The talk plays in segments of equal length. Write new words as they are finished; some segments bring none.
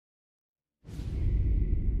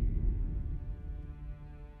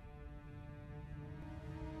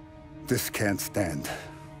This can't stand.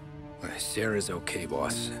 Sarah's okay,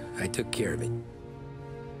 boss. I took care of it.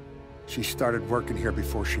 She started working here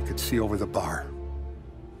before she could see over the bar.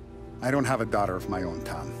 I don't have a daughter of my own,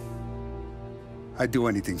 Tom. I'd do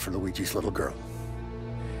anything for Luigi's little girl.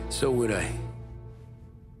 So would I.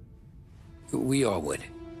 We all would.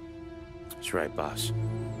 That's right, boss.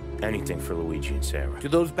 Anything for Luigi and Sarah. Do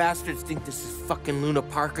those bastards think this is fucking Luna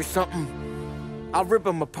Park or something? I'll rip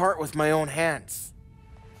them apart with my own hands.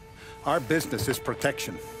 Our business is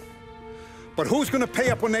protection. But who's gonna pay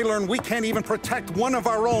up when they learn we can't even protect one of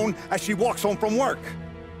our own as she walks home from work?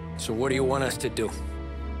 So what do you want us to do?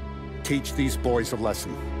 Teach these boys a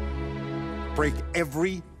lesson. Break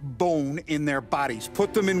every bone in their bodies,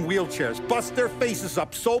 put them in wheelchairs, bust their faces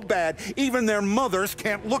up so bad even their mothers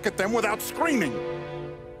can't look at them without screaming.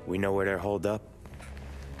 We know where they're holed up?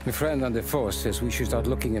 My friend on the force says we should start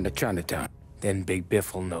looking into Chinatown. Then Big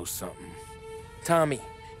Biff will know something. Tommy,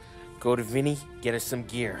 go to Vinny, get us some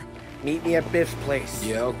gear. Meet me at Biff's place.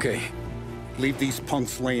 Yeah, okay. Leave these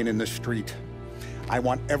punks laying in the street. I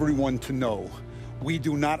want everyone to know we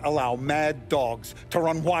do not allow mad dogs to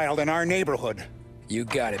run wild in our neighborhood. You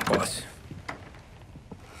got it, boss.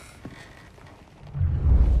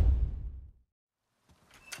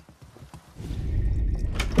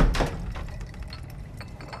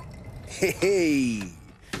 Hey,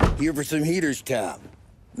 here for some heaters, Tom?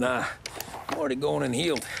 Nah, I'm already going and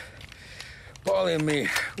healed. Paulie and me,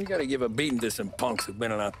 we gotta give a beating to some punks who've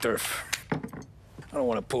been on our turf. I don't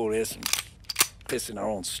want to pull this and piss in our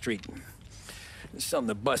own street. There's something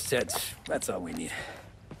to bust heads. That's all we need.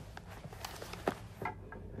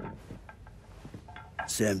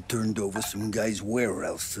 Sam turned over some guy's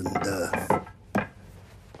warehouse and,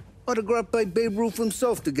 autographed by Babe Ruth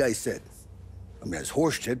himself, the guy said. I mean, it's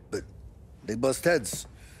horse shit, but they bust heads.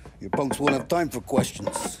 Your punks won't have time for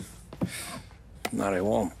questions. Not I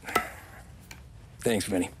won't. Thanks,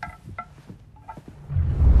 Vinny.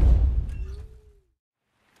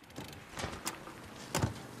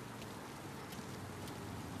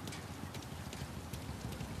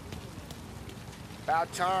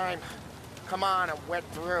 About time. Come on, I'm wet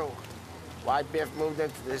through. Why Biff moved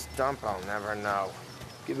into this dump, I'll never know.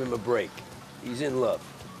 Give him a break. He's in love.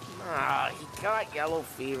 Nah, he got yellow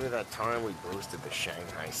fever that time we boosted the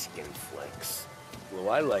Shanghai skin flicks.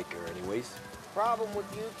 Well, I like her anyways. Problem with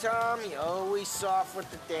you, Tom, you always soft with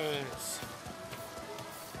the dames.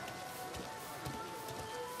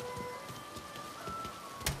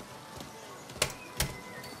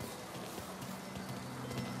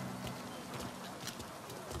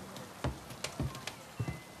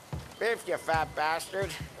 Biff, you fat bastard.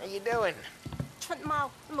 How you doing? 出貓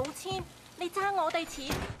老千，你爭我哋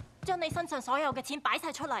錢，將你身上所有嘅錢擺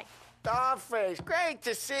晒出嚟。Dogface, great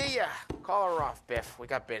to see you. Call her off, Biff. We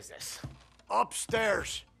got business.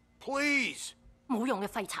 Upstairs, please. 冇用嘅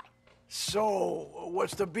廢柴。So,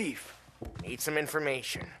 what's the beef? Need some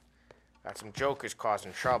information. Got some jokers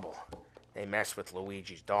causing trouble. They mess with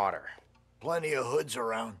Luigi's daughter. Plenty of hoods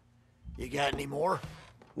around. You got any more?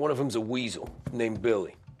 One of them's a weasel named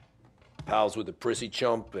Billy. Pals with a prissy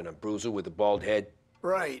chump and a bruiser with a bald head.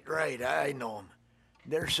 Right, I know them.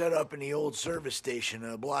 They're set up in the old service station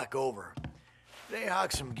a block over. They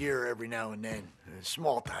hawk some gear every now and then.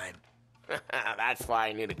 Small time. That's why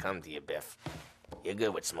I knew to come to you, Biff. You're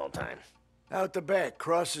good with small time. Out the back,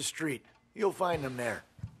 cross the street. You'll find them there.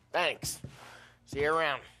 Thanks. See you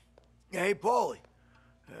around. Hey, Paulie.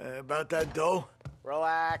 About that dough?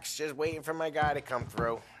 Relax. Just waiting for my guy to come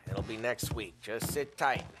through. It'll be next week. Just sit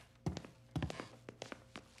tight.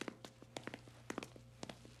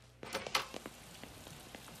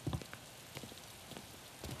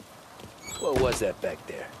 What was that back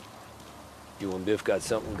there? You and Biff got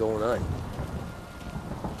something going on.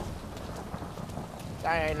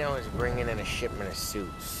 Guy I know is bringing in a shipment of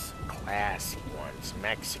suits. Classy ones,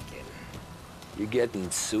 Mexican. You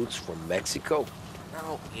getting suits from Mexico?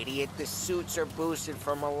 No, idiot. The suits are boosted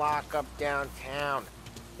from a lockup downtown.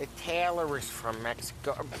 The tailor is from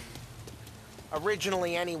Mexico.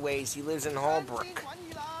 Originally, anyways, he lives in Holbrook.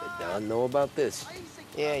 Did Don know about this?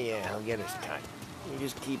 Yeah, he'll get his cut. You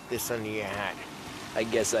just keep this under your hat. I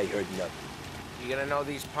guess I heard nothing. You gonna know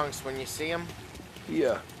these punks when you see them?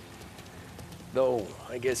 Yeah. Though,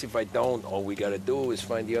 I guess if I don't, all we gotta do is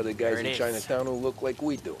find the other guys in Chinatown who look like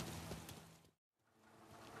we do.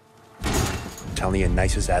 Telling you,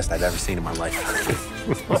 nicest ass I've ever seen in my life.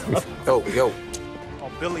 Yo.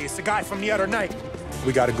 Oh, Billy, it's the guy from the other night.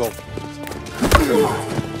 We gotta go.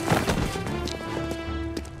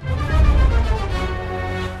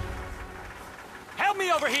 Help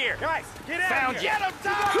me over here! Guys, get out! Found you! Get him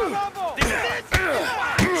down!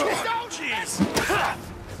 Jeez!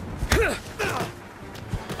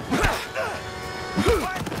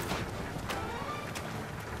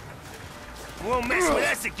 Won't mess with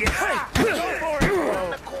us again. Go for it. In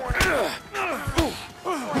the corner. No.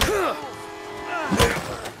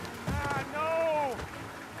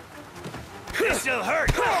 This'll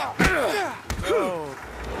hurt.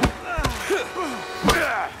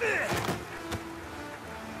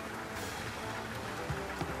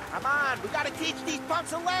 Come on, we gotta teach these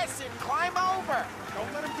punks a lesson. Climb over.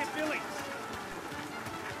 Don't let him get Billy.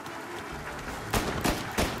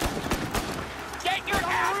 Get your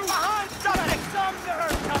ass behind something! Some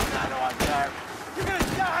nerve coming out on nerve. You're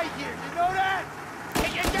gonna die here, you know that?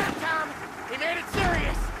 Get your gun, Tom! He made it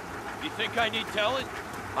serious! You think I need telling?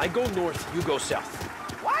 I go north, you go south.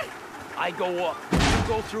 What? I go up, you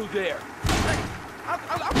go through there.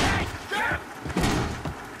 Okay, sure!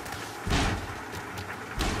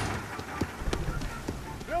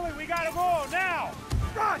 Billy, we gotta go now!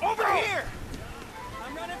 Run! Over here!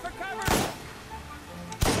 I'm running for cover!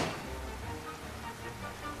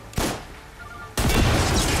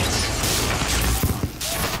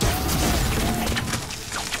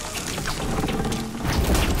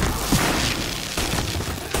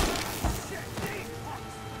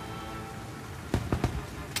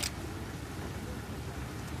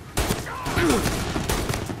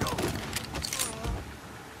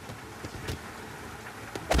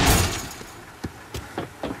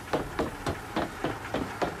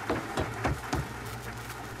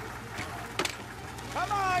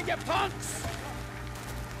 Come on, you punks!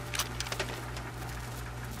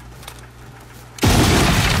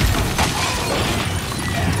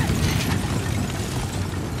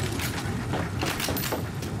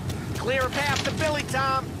 Clear a path to Billy,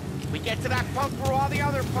 Tom. We get to that punk through all the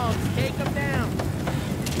other punks. Take them down.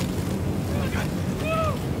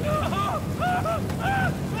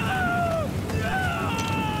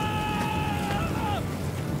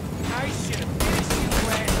 I should have finished you,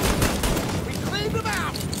 Glenn. We cleaned them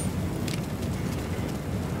out.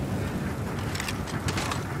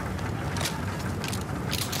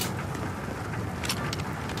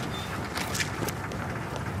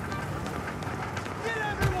 Get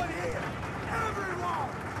everyone here! Everyone!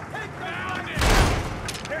 Take them on it!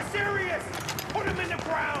 They're serious! Put them in the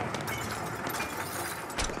ground!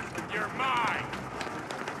 You're mine!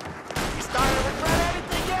 You starting to regret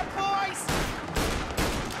anything yet, boys?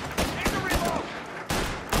 Take the reload!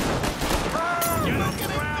 Oh, Get look on at the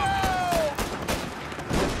it ground! go!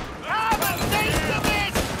 Have a taste of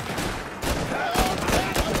this! Oh,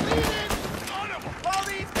 I'm bleeding! All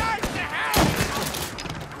these guys to hell!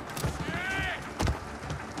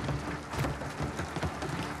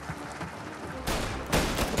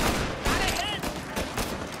 Got a hit!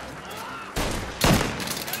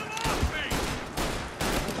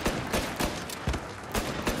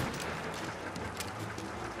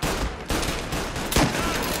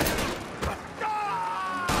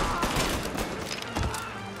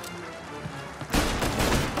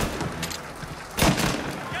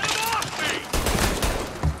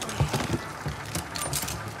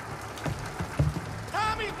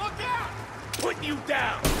 Tommy, look out! Put you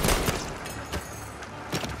down!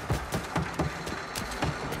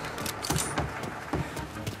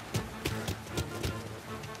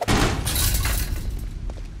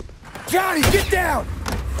 Johnny, get down!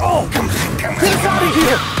 Oh, come on. Get us out of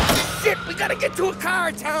here! Shit, we gotta get to a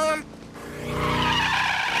car, Tom!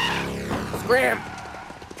 Scram!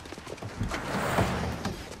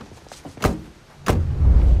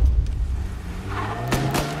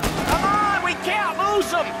 Come on, we can't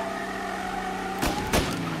lose him!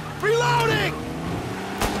 Reloading!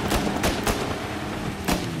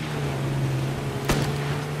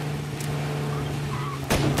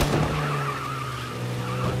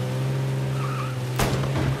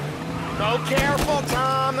 Go careful,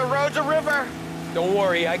 Tom. The road's a river. Don't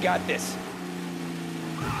worry, I got this.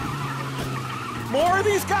 More of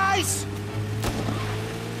these guys?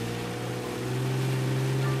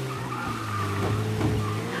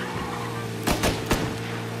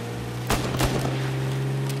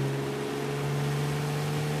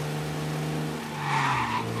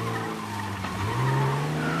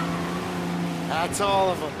 That's all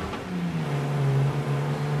of them.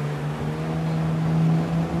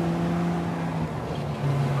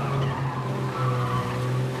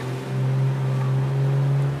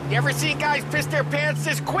 You ever seen guys piss their pants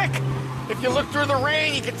this quick? If you look through the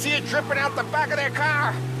rain, you can see it dripping out the back of their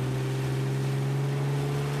car.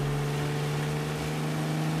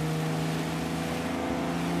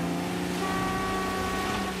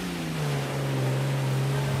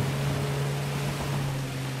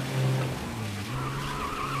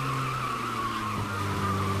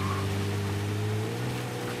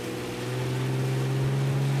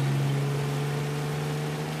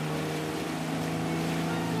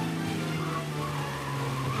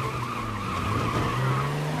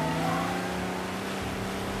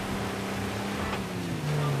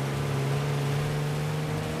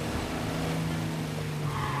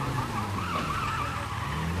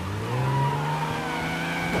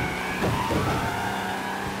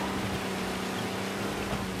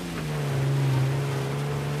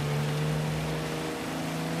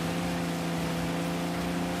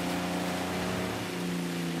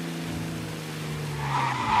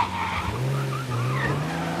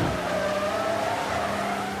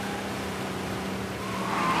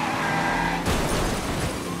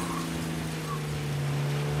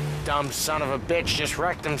 dumb son of a bitch just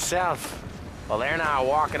wrecked himself. Well, they're not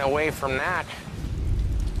walking away from that.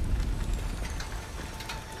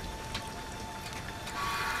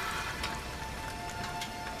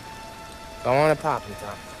 Go on and pop him,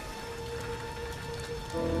 Tom.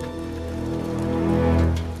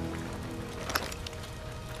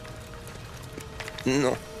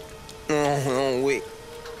 No. No, wait.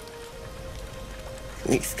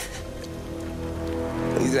 Please.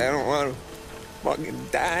 Please, I don't want to fucking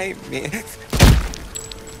die, man.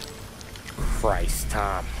 Christ,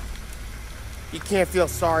 Tom. You can't feel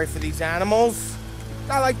sorry for these animals. A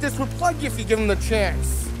guy like this would plug you if you give him the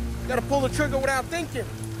chance. You gotta pull the trigger without thinking.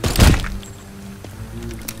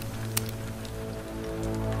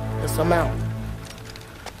 Yes, I'm out.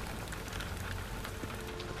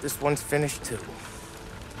 This one's finished too.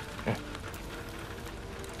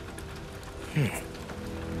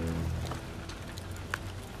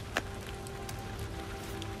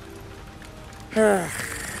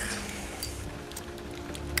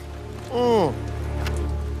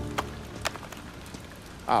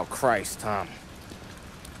 Oh, Christ, Tom.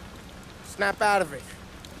 Snap out of it.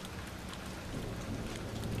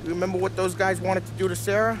 You remember what those guys wanted to do to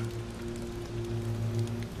Sarah?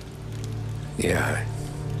 Yeah.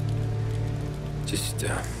 Just,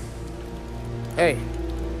 Hey.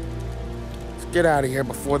 Let's get out of here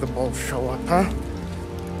before the bulls show up, huh?